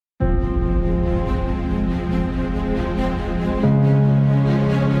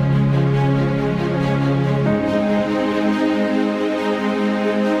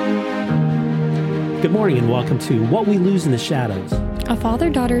morning and welcome to What We Lose in the Shadows, a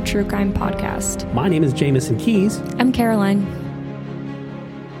father-daughter true crime podcast. My name is Jamison Keys. I'm Caroline.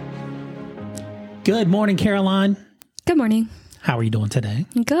 Good morning, Caroline. Good morning. How are you doing today?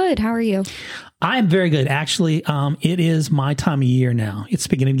 Good. How are you? I'm very good. Actually, it is my time of year now. It's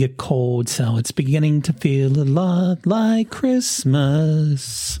beginning to get cold, so it's beginning to feel a lot like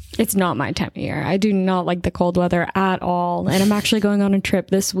Christmas. It's not my time of year. I do not like the cold weather at all, and I'm actually going on a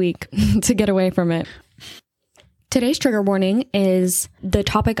trip this week to get away from it. Today's trigger warning is the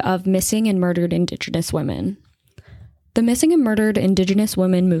topic of missing and murdered Indigenous women. The missing and murdered Indigenous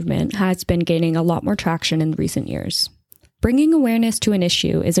women movement has been gaining a lot more traction in recent years. Bringing awareness to an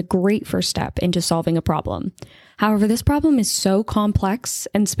issue is a great first step into solving a problem. However, this problem is so complex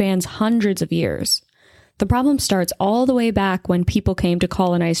and spans hundreds of years. The problem starts all the way back when people came to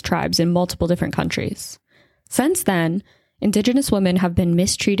colonize tribes in multiple different countries. Since then, Indigenous women have been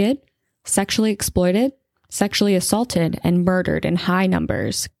mistreated, sexually exploited, sexually assaulted, and murdered in high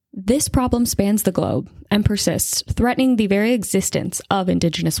numbers. This problem spans the globe and persists, threatening the very existence of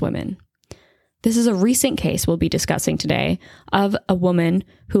Indigenous women. This is a recent case we'll be discussing today of a woman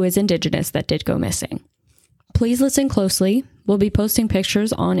who is Indigenous that did go missing. Please listen closely. We'll be posting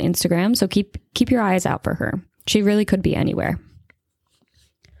pictures on Instagram, so keep your eyes out for her. She really could be anywhere.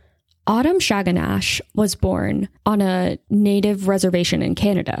 Autumn Shadanash was born on a native reservation in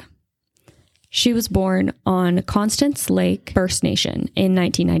Canada. She was born on Constance Lake First Nation in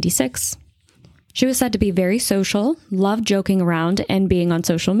 1996. She was said to be very social, loved joking around, and being on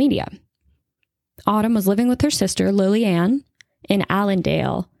social media. Autumn was living with her sister, Lily Ann, in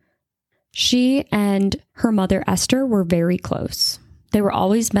Allendale. She and her mother, Esther, were very close. They were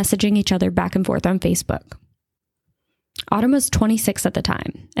always messaging each other back and forth on Facebook. Autumn was 26 at the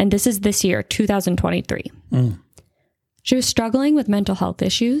time, and this year, 2023. She was struggling with mental health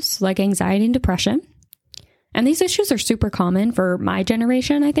issues like anxiety and depression. And these issues are super common for my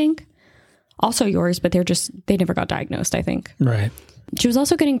generation, I think. Also yours, but they never got diagnosed, I think. Right. She was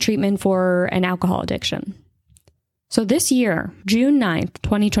also getting treatment for an alcohol addiction. So this year, June 9th,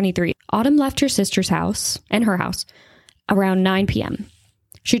 2023, Autumn left her sister's house and her house around 9 p.m.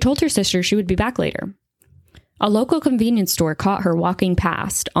 She told her sister she would be back later. A local convenience store caught her walking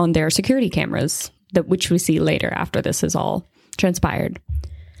past on their security cameras, which we see later after this has all transpired.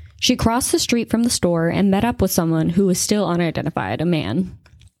 She crossed the street from the store and met up with someone who was still unidentified, a man.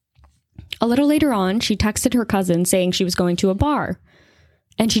 A little later on, she texted her cousin saying she was going to a bar.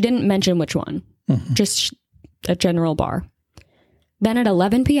 And she didn't mention which one, just a general bar. Then at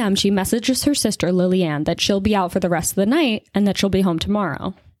 11 p.m., she messages her sister, Lillian, that she'll be out for the rest of the night and that she'll be home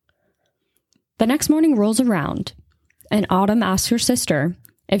tomorrow. The next morning rolls around, and Autumn asks her sister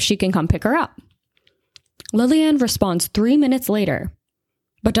if she can come pick her up. Lillian responds 3 minutes later,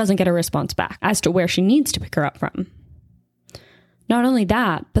 but doesn't get a response back as to where she needs to pick her up from. Not only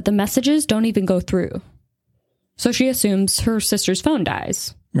that, but the messages don't even go through. So she assumes her sister's phone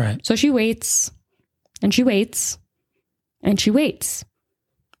dies. Right. So she waits, and she waits, and she waits,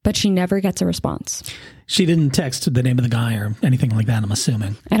 but she never gets a response. She didn't text the name of the guy or anything like that, I'm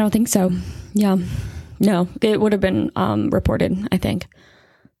assuming. I don't think so. Yeah. No, it would have been reported, I think.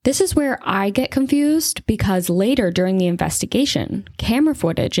 This is where I get confused because later during the investigation, camera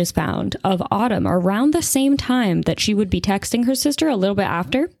footage is found of Autumn around the same time that she would be texting her sister a little bit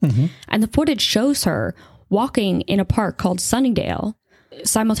after. And the footage shows her walking in a park called Sunnydale.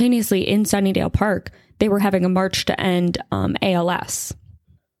 Simultaneously in Sunnydale Park, they were having a march to end ALS.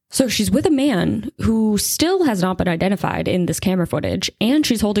 So she's with a man who still has not been identified in this camera footage, and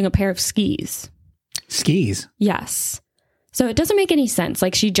she's holding a pair of skis. Skis? Yes. So it doesn't make any sense.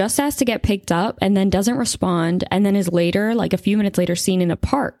 Like, she just has to get picked up and then doesn't respond, and then is later, like a few minutes later, seen in a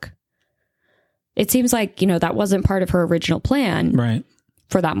park. It seems like, that wasn't part of her original plan. Right.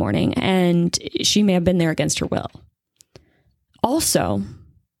 For that morning, and she may have been there against her will. Also,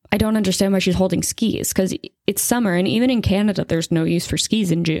 I don't understand why she's holding skis, because it's summer, and even in Canada, there's no use for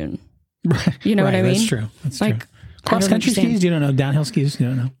skis in June. Right. You know what I mean? That's true. That's true. Cross-country skis? You don't know. Downhill skis? You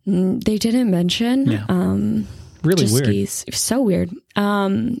don't know. They didn't mention. Yeah. Really weird. Skis. So weird.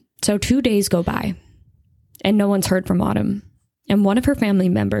 So 2 days go by, and no one's heard from Autumn. And one of her family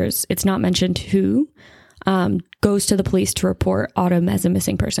members, it's not mentioned who, goes to the police to report Autumn as a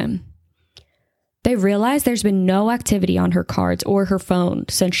missing person. They realize there's been no activity on her cards or her phone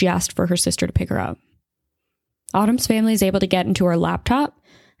since she asked for her sister to pick her up. Autumn's family is able to get into her laptop,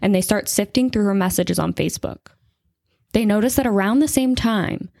 and they start sifting through her messages on Facebook. They notice that around the same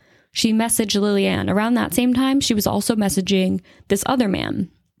time she messaged Lillian, around that same time she was also messaging this other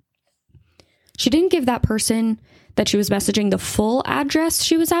man. She didn't give that person that she was messaging the full address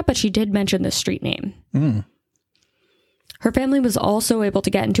she was at, but she did mention the street name. Her family was also able to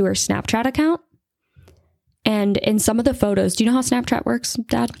get into her Snapchat account. And in some of the photos, do you know how Snapchat works,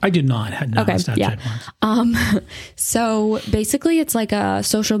 Dad? I do not. Know okay, how Snapchat works. So basically it's like a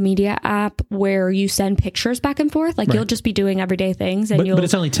social media app where you send pictures back and forth. Like you'll just be doing everyday things. And but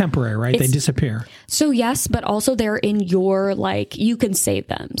it's only temporary, right? They disappear. So yes, but also they're in your, like, you can save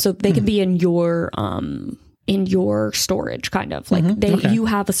them. So they can be in your storage, kind of like you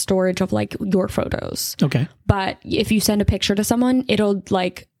have a storage of like your photos. Okay. But if you send a picture to someone, it'll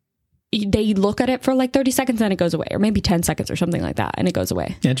like, they look at it for like 30 seconds and it goes away, or maybe 10 seconds or something like that. And it goes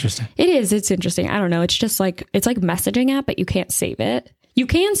away. Interesting. It is. It's interesting. I don't know. It's just like, it's like messaging app, but you can't save it. You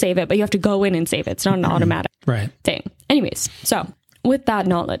can save it, but you have to go in and save it. It's not an automatic thing. Anyways, so with that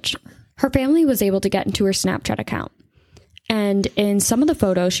knowledge, her family was able to get into her Snapchat account. And in some of the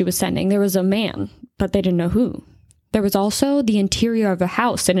photos she was sending, there was a man, but they didn't know who. There was also the interior of a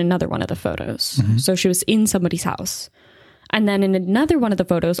house in another one of the photos. So she was in somebody's house. And then in another one of the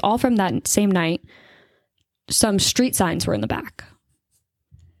photos, all from that same night, some street signs were in the back.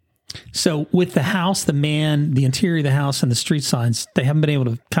 So with the house, the man, the interior of the house, and the street signs, they haven't been able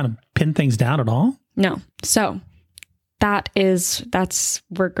to kind of pin things down at all? No. So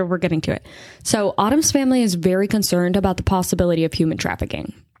we're getting to it. So Autumn's family is very concerned about the possibility of human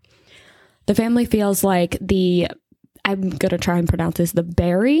trafficking. The family feels like I'm going to try and pronounce this, the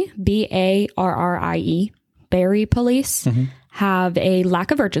Barrie, Barrie, Barrie police have a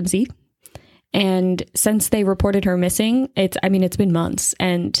lack of urgency. And since they reported her missing, it's been months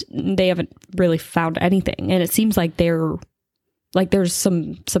and they haven't really found anything. And it seems like there's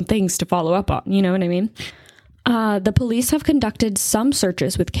some things to follow up on. You know what I mean? The police have conducted some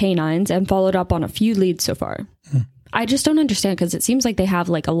searches with canines and followed up on a few leads so far. I just don't understand, because it seems like they have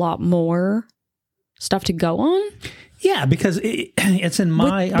like a lot more stuff to go on. Yeah, because it's in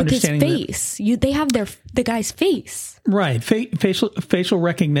my understanding. With his face. They have the guy's face. Right. Facial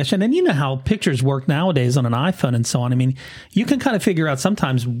recognition. And you know how pictures work nowadays on an iPhone and so on. I mean, you can kind of figure out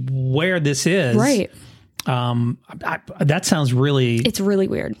sometimes where this is. Right. That sounds really... It's really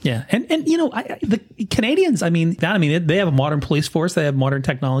weird. Yeah. And you know, the Canadians, they have a modern police force. They have modern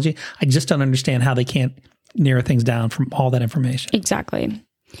technology. I just don't understand how they can't narrow things down from all that information. Exactly.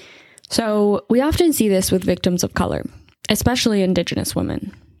 So we often see this with victims of color, especially Indigenous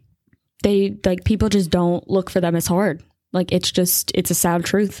women. People just don't look for them as hard. Like, it's a sad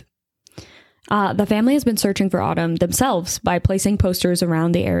truth. The family has been searching for Autumn themselves by placing posters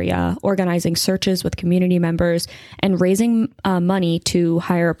around the area, organizing searches with community members, and raising money to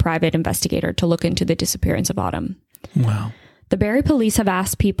hire a private investigator to look into the disappearance of Autumn. Wow. The Barrie police have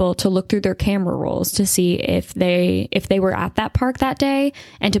asked people to look through their camera rolls to see if they were at that park that day,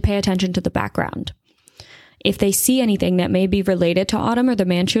 and to pay attention to the background. If they see anything that may be related to Autumn or the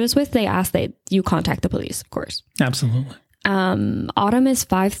man she was with, they ask that you contact the police, of course. Absolutely. Autumn is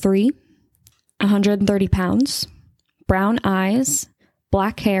 5'3", 130 pounds, brown eyes,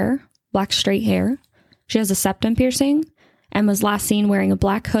 black hair, black straight hair. She has a septum piercing and was last seen wearing a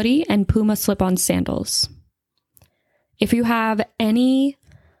black hoodie and Puma slip-on sandals. If you have anything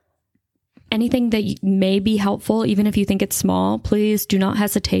that may be helpful, even if you think it's small, please do not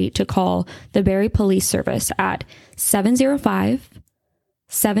hesitate to call the Barrie Police Service at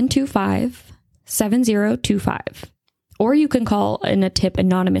 705-725-7025. Or you can call in a tip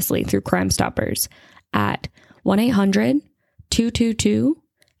anonymously through Crime Stoppers at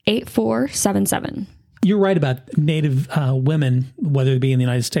 1-800-222-8477. You're right about Native women, whether it be in the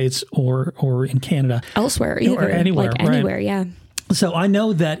United States or in Canada. Elsewhere, either. Or anywhere. Like anywhere, right? Yeah. So I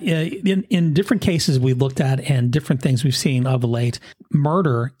know that in different cases we looked at and different things we've seen of late,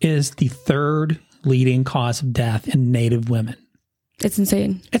 murder is the third leading cause of death in Native women. It's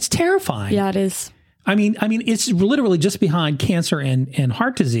insane. It's terrifying. Yeah, it is. I mean, it's literally just behind cancer and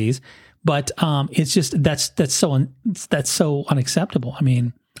heart disease, but it's just that's so unacceptable. I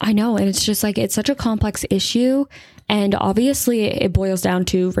mean, I know, and it's just like, it's such a complex issue, and obviously it boils down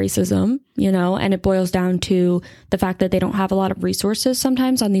to racism, you know, and it boils down to the fact that they don't have a lot of resources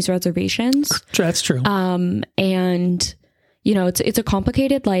sometimes on these reservations. That's true. And you know, it's a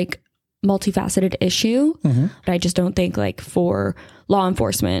complicated, like, multifaceted issue. But I just don't think, like, for law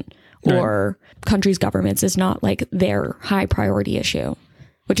enforcement or countries' governments is not like their high priority issue,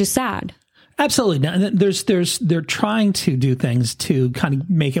 which is sad. Absolutely. Now, they're trying to do things to kind of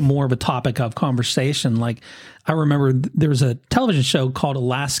make it more of a topic of conversation. Like I remember there was a television show called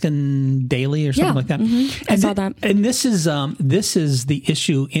Alaskan Daily or something like that. Mm-hmm. I saw that. And this is the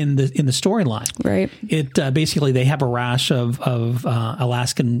issue in the storyline. Right. It basically they have a rash of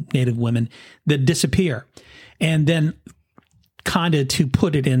Alaskan Native women that disappear, and then kind of to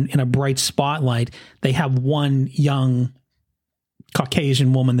put it in a bright spotlight, they have one young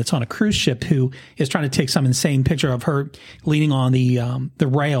Caucasian woman that's on a cruise ship who is trying to take some insane picture of her leaning on the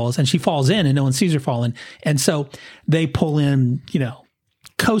rails, and she falls in and no one sees her fall in. And so they pull in,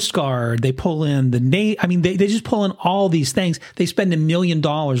 Coast Guard, they pull in the Navy. I mean, they just pull in all these things. They spend $1 million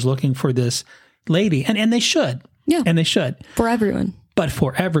looking for this lady, and they should. Yeah. And they should. For everyone. But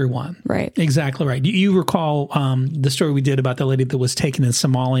for everyone. Right. Exactly right. You recall the story we did about the lady that was taken in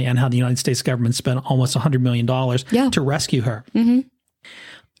Somalia and how the United States government spent almost $100 million to rescue her. Mm-hmm.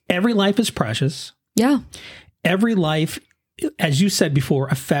 Every life is precious. Yeah. Every life, as you said before,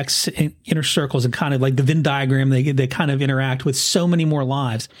 affects inner circles and kind of like the Venn diagram. They kind of interact with so many more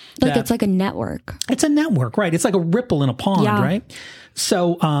lives. Like it's like a network. It's a network, right? It's like a ripple in a pond, right?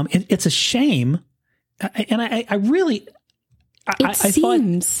 So it's a shame. And I really... It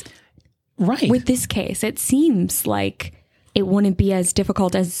seems, right. with this case, it seems like it wouldn't be as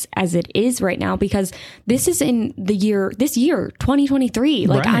difficult as it is right now, because this is in this year, 2023.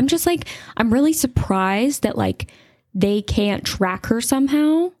 Like, right. I'm just like, I'm really surprised that like they can't track her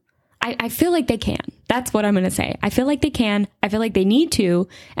somehow. I feel like they can. That's what I'm going to say. I feel like they can. I feel like they need to.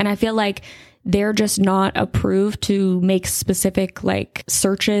 And I feel like they're just not approved to make specific like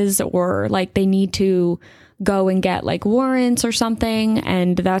searches, or like they need to go and get like warrants or something.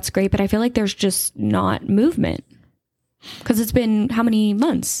 And that's great. But I feel like there's just not movement, because it's been how many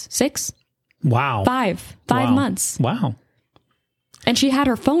months? 6? Wow. 5 months. Wow. And she had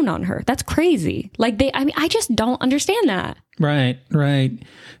her phone on her. That's crazy. Like I just don't understand that. Right.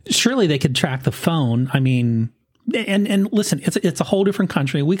 Surely they could track the phone. I mean, and listen, it's a whole different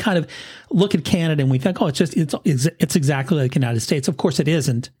country. We kind of look at Canada and we think, oh, it's exactly like the United States. Of course, it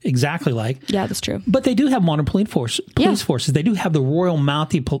isn't exactly like. Yeah, that's true. But they do have modern police forces. They do have the Royal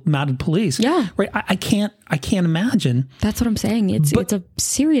Mounted Police. Yeah, right. I can't imagine. That's what I'm saying. It's a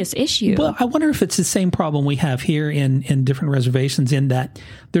serious issue. Well, I wonder if it's the same problem we have here in different reservations, in that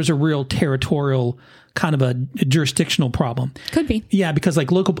there's a real territorial kind of a jurisdictional problem. Could be. Yeah, because like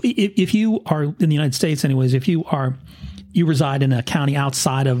if you are in the United States anyways, if you reside in a county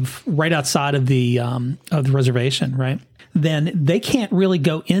right outside of the reservation, right? Then they can't really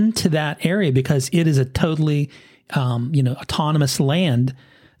go into that area because it is a totally, autonomous land.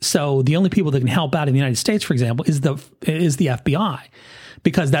 So the only people that can help out in the United States, for example, is the FBI.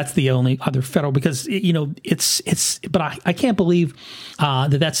 Because that's the only other federal, because, but I can't believe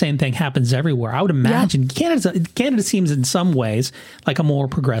that same thing happens everywhere. I would imagine Canada seems in some ways like a more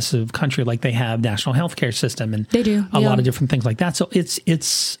progressive country, like they have national healthcare system and they do a lot of different things like that. So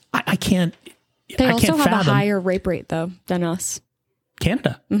I can't. They I also can't have fathom. a higher rape rate though than us.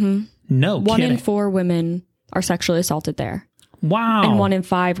 Canada. Mm-hmm. No, 1 in 4 women are sexually assaulted there. Wow. And 1 in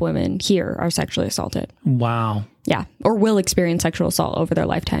 5 women here are sexually assaulted. Wow. Yeah. Or will experience sexual assault over their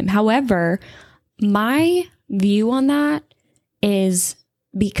lifetime. However, my view on that is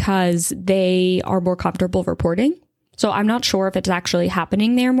because they are more comfortable reporting. So I'm not sure if it's actually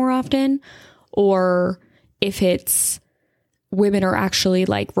happening there more often, or if it's women are actually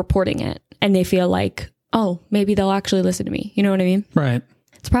like reporting it and they feel like, oh, maybe they'll actually listen to me. You know what I mean? Right.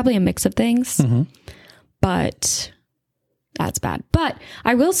 It's probably a mix of things, but that's bad. But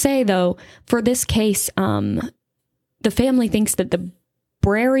I will say though, for this case, the family thinks that the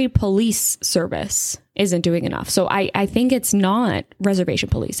Prairie Police Service isn't doing enough. So I think it's not reservation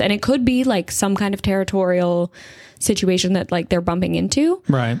police, and it could be like some kind of territorial situation that like they're bumping into.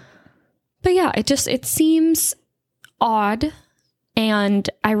 Right. But yeah, it seems odd. And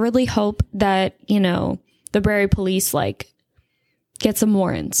I really hope that, the Prairie Police like get some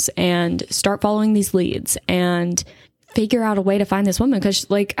warrants and start following these leads and figure out a way to find this woman, because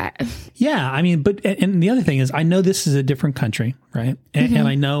yeah, I mean, and the other thing is, I know this is a different country, right? And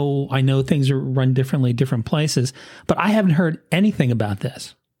I know things are run differently, different places, but I haven't heard anything about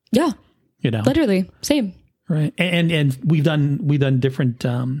this. Yeah, literally same. Right, and we've done different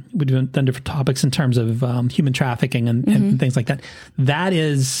different topics in terms of human trafficking and things like that. That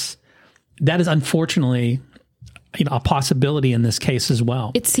is unfortunately a possibility in this case as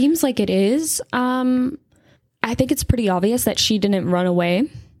well. It seems like it is. I think it's pretty obvious that she didn't run away.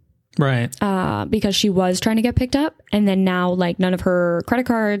 Right. Because she was trying to get picked up. And then now, like, none of her credit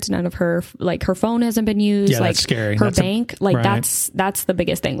cards, none of her, like, her phone hasn't been used. Yeah, like, that's scary. Her bank, that's the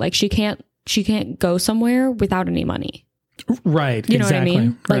biggest thing. Like, she can't she can't go somewhere without any money. Right. You know exactly. what I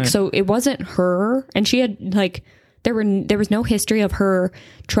mean? Like, right. so it wasn't her, and she had like, there was no history of her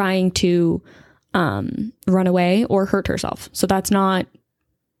trying to run away or hurt herself. So it's not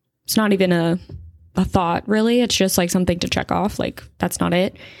even a thought really. It's just like something to check off. Like, that's not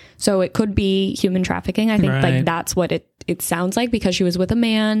it. So it could be human trafficking. I think like that's what it sounds like, because she was with a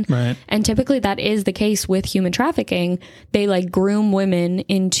man. Right. And typically that is the case with human trafficking. They like groom women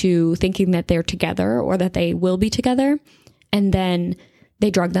into thinking that they're together or that they will be together. And then they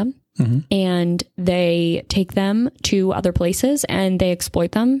drug them. And they take them to other places and they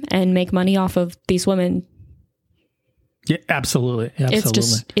exploit them and make money off of these women. Yeah, absolutely.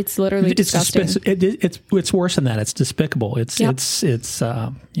 It's literally disgusting. It's worse than that. It's despicable. It's yeah.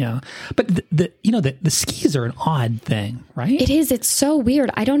 But the skis are an odd thing, right? It is. It's so weird.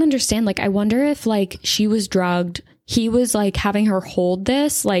 I don't understand. Like, I wonder if like she was drugged. He was like having her hold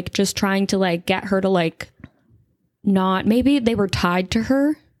this, like just trying to like get her to like not, maybe they were tied to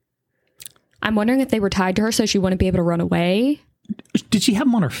her. I'm wondering if they were tied to her so she wouldn't be able to run away. Did she have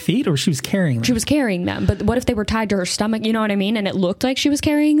them on her feet, or she was carrying them? She was carrying them. But what if they were tied to her stomach? You know what I mean? And it looked like she was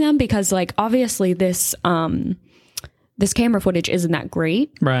carrying them, because like obviously this camera footage isn't that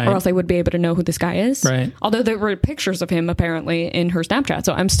great. Right. Or else I would be able to know who this guy is. Right. Although there were pictures of him apparently in her Snapchat.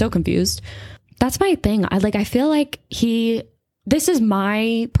 So I'm still confused. That's my thing. I feel like this is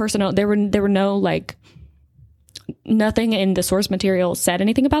my personal, there were no like, nothing in the source material said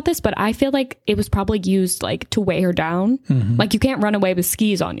anything about this, but I feel like it was probably used like to weigh her down. Like, you can't run away with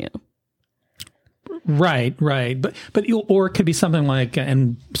skis on you. Right. But or it could be something like,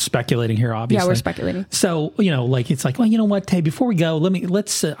 and speculating here, obviously. Yeah, we're speculating. So, like, it's like, well, you know what, hey, before we go,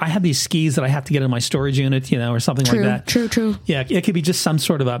 let's I have these skis that I have to get in my storage unit, or something like that. True. Yeah, it could be just some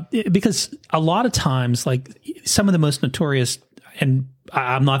sort of because a lot of times, like, some of the most notorious, and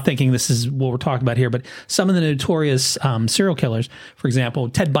I'm not thinking this is what we're talking about here, but some of the notorious serial killers, for example,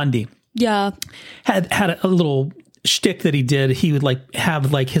 Ted Bundy. Yeah. Had a little shtick that he did. He would like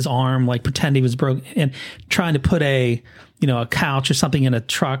have like his arm, like pretend he was broken, and trying to put a couch or something in a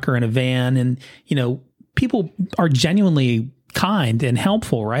truck or in a van. And, people are genuinely kind and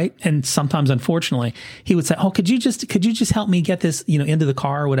helpful, right? And sometimes, unfortunately, he would say, "Oh, could you just help me get this, into the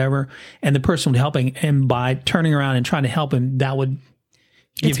car or whatever?" And the person would helping him by turning around and trying to help him. That would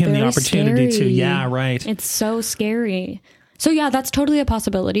give him the opportunity to, yeah, right. It's so scary. So yeah, that's totally a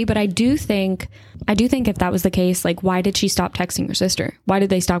possibility. But I do think if that was the case, like, why did she stop texting her sister? Why did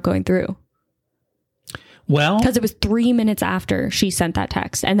they stop going through? Well, because it was 3 minutes after she sent that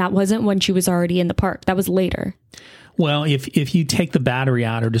text, and that wasn't when she was already in the park. That was later. Well, if you take the battery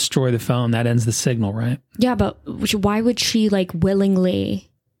out or destroy the phone, that ends the signal, right? Yeah, but why would she like willingly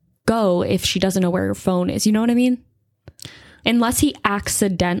go if she doesn't know where her phone is? You know what I mean? Unless he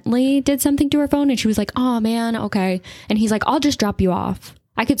accidentally did something to her phone and she was like, "Oh man, okay." And he's like, "I'll just drop you off."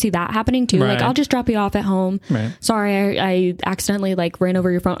 I could see that happening too. Right. Like, "I'll just drop you off at home. Right. Sorry, I accidentally like ran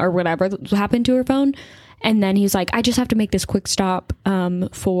over your phone," or whatever happened to her phone. And then he's like, "I just have to make this quick stop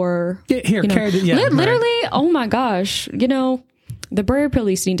for literally." Oh my gosh, the Prairie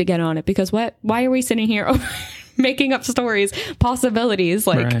Police need to get on it, because why are we sitting here making up stories, possibilities,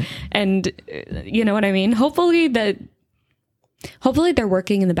 like, right. And you know what I mean? Hopefully they're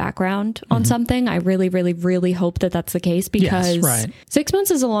working in the background on something. I really, really, really hope that that's the case, because 6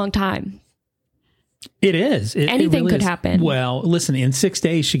 months is a long time. It is. Anything could happen. Well, listen, in 6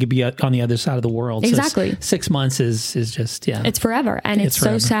 days, she could be on the other side of the world. Exactly. So 6 months is just, yeah. It's forever. And it's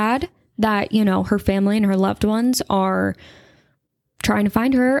so sad that, her family and her loved ones are trying to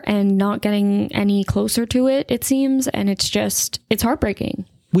find her and not getting any closer to it seems. And it's heartbreaking.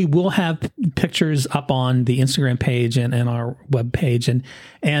 We will have pictures up on the Instagram page and our web page. And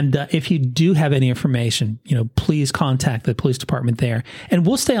if you do have any information, please contact the police department there. And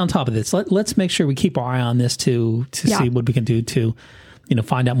we'll stay on top of this. Let's make sure we keep our eye on this to see what we can do to,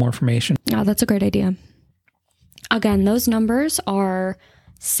 find out more information. Oh, that's a great idea. Again, those numbers are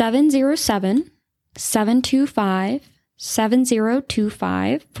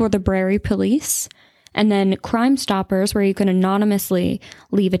 707-725-7025 for the Prairie Police. And then Crime Stoppers, where you can anonymously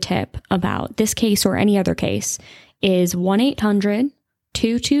leave a tip about this case or any other case, is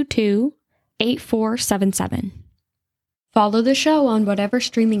 1-800-222-8477. Follow the show on whatever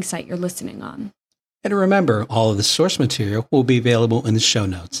streaming site you're listening on. And remember, all of the source material will be available in the show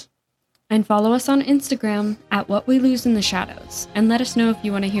notes. And follow us on Instagram at What We Lose in the Shadows. And let us know if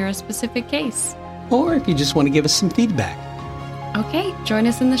you want to hear a specific case. Or if you just want to give us some feedback. Okay, join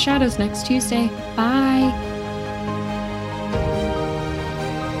us in the shadows next Tuesday. Bye.